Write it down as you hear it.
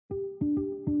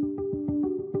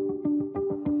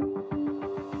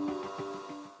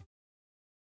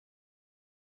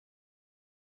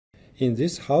In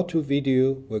this how-to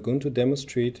video, we're going to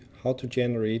demonstrate how to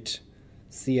generate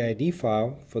CID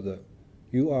file for the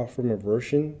UR firmware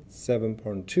version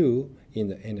 7.2 in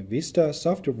the Enervista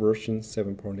software version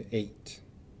 7.8.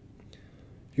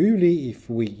 Usually, if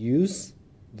we use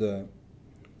the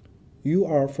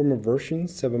UR firmware version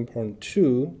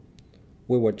 7.2,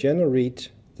 we will generate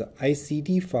the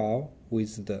ICD file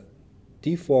with the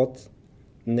default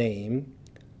name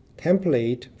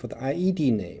template for the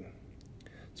IED name.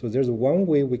 So there's one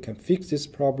way we can fix this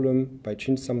problem by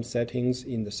changing some settings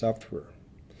in the software.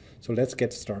 So let's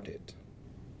get started.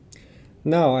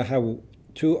 Now I have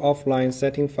two offline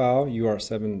setting files,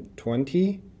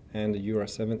 UR720 and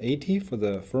UR780 for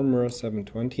the firmware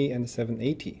 720 and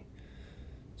 780.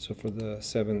 So for the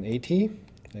 780,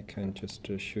 I can just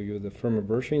show you the firmware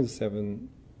version is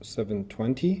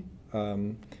 720.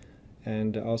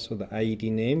 And also the IED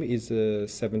name is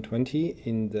 720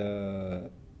 in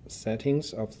the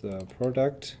settings of the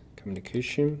product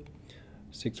communication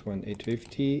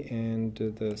 61850 and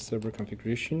the server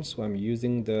configuration. So I'm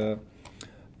using the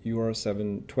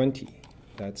UR720.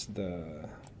 That's the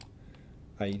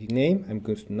IED name. I'm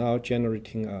going to now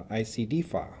generating an ICD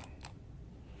file.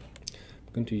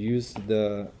 I'm going to use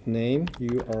the name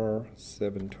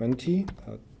UR720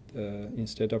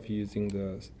 instead of using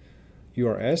the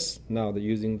URS. Now they're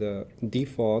using the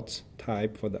default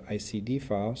type for the ICD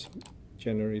files,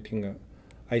 generating an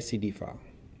ICD file.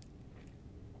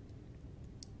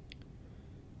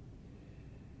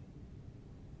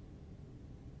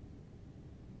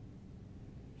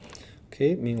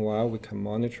 Okay, meanwhile we can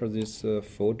monitor this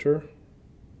folder.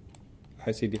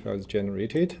 ICD file is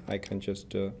generated. I can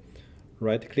just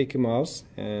right click mouse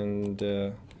and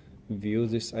view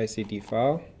this ICD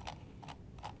file,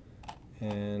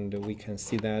 and we can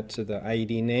see that the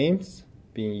IED names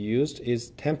being used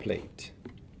is template.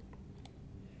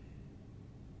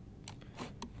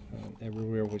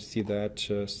 Everywhere we see that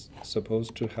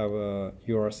supposed to have a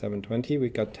UR720, we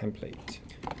got template.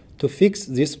 To fix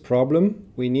this problem,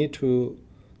 we need to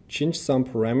change some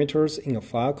parameters in a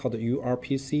file called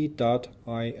urpc.ini.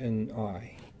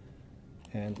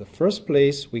 And the first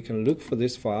place we can look for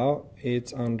this file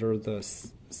is under the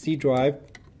C drive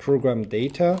program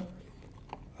data,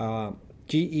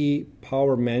 GE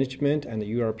power management and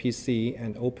URPC,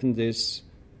 and open this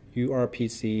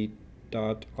urpc.ini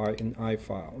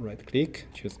file. Right click,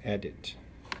 choose edit.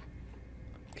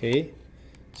 Okay,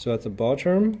 so at the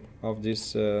bottom of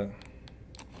this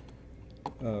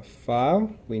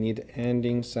file, we need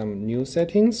adding some new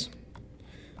settings.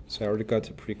 So I already got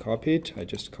it pre-copied. I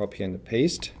just copy and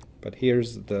paste. But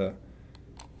here's the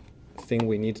thing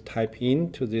we need to type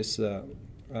into this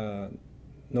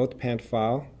notepad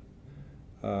file.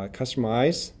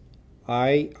 Customize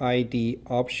IED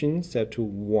option set to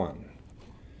 1.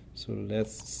 So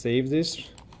let's save this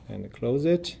and close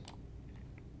it.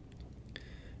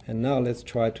 And now let's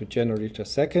try to generate a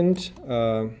second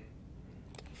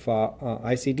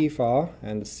ICD file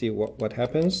and see what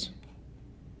happens.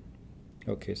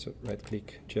 Okay, so right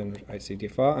click, generate ICD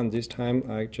file, and this time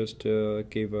I just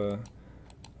gave a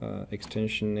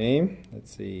extension name.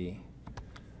 Let's see,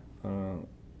 _A.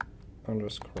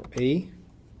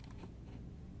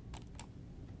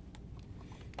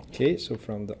 Okay, so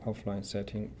from the offline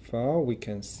setting file, we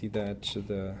can see that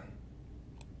the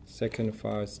second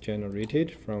file is generated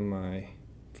from my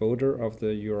folder of the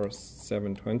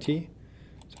UR720.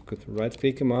 So go to right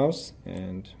click mouse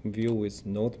and view with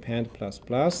Notepad++,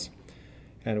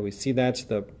 and we see that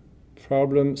the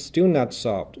problem still not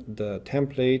solved. The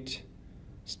template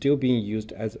still being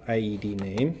used as IED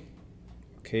name.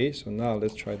 Okay, so now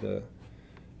let's try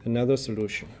another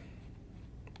solution.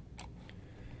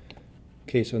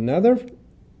 Okay, so another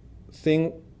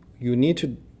thing you need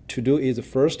to do is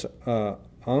first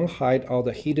unhide all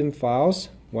the hidden files.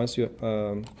 Once you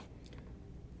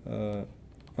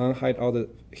unhide all the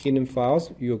hidden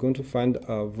files, you're going to find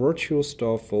a virtual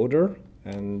store folder,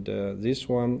 and this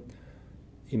one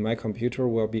in my computer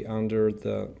will be under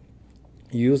the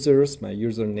users, my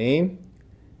username,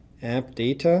 app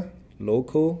data,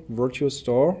 local virtual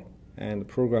store, and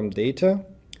program data,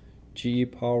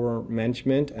 GE power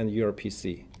management, and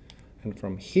URPC. And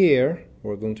from here,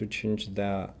 we're going to change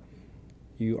the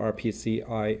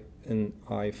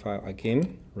URPC.ini file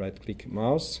again. Right click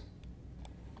mouse,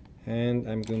 and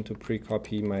I'm going to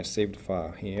pre-copy my saved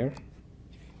file here.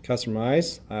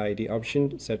 Customize IED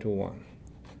option set to 1.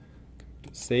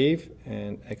 Save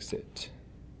and exit.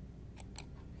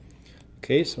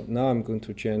 Okay, so now I'm going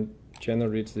to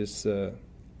generate this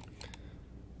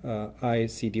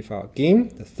ICD file again.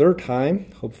 The third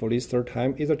time, hopefully this third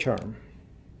time is a charm.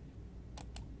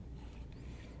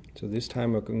 So this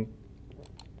time we're going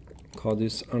call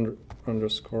this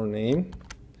underscore name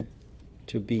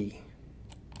to B.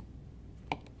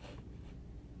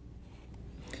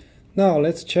 Now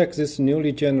let's check this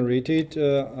newly generated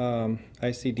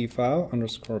ICD file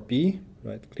underscore B.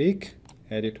 Right click,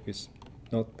 edit with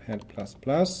Notepad++,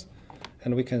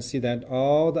 and we can see that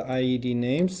all the IED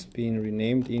names being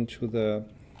renamed into the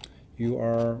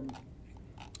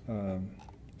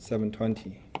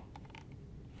UR720.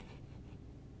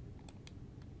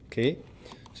 Okay,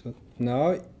 so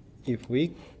now if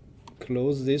we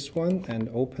close this one and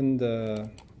open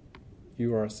the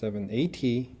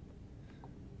UR780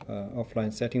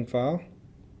 offline setting file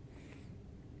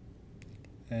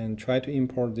and try to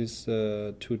import these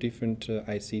two different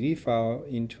ICD file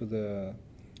into the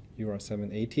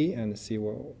UR780 and see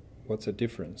what's the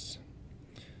difference.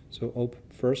 So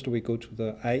first we go to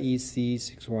the IEC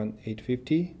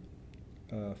 61850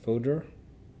 folder.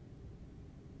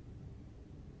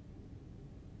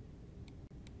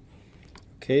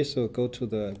 Okay, so go to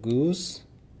the goose,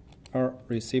 or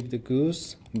receive the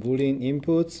goose, boolean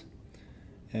inputs,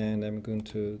 and I'm going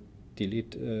to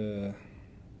delete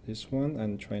this one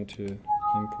and trying to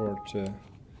import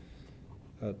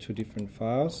two different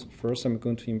files. First I'm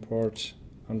going to import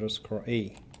underscore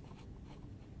A.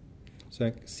 So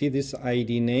I see this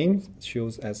IED name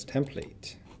shows as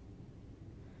template.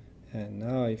 And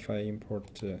now if I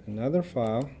import another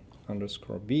file,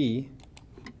 underscore B,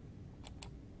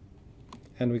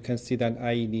 and we can see that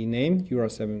IED name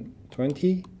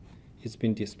UR720 is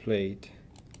being displayed.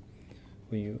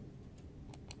 When you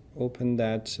open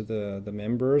that the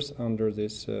members under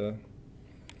this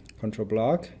control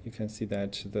block, you can see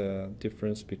that the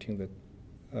difference between the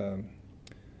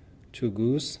two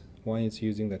goose. One is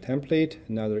using the template,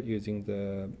 another using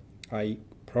the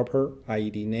proper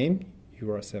IED name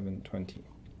UR720.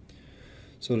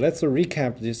 So let's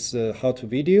recap this how-to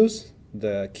videos.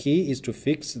 The key is to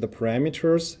fix the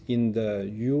parameters in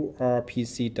the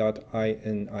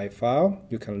urpc.ini file.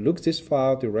 You can look this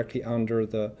file directly under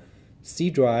the C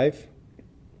drive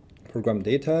program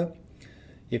data.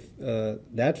 If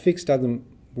that fix doesn't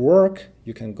work,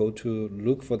 you can go to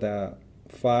look for the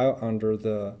file under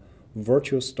the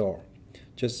virtual store.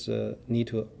 Just need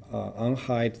to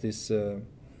unhide this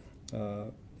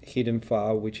hidden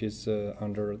file, which is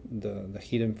under the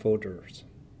hidden folders.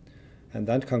 And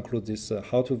that concludes this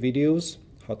how-to videos,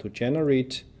 how to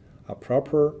generate a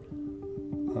proper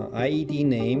IED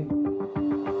name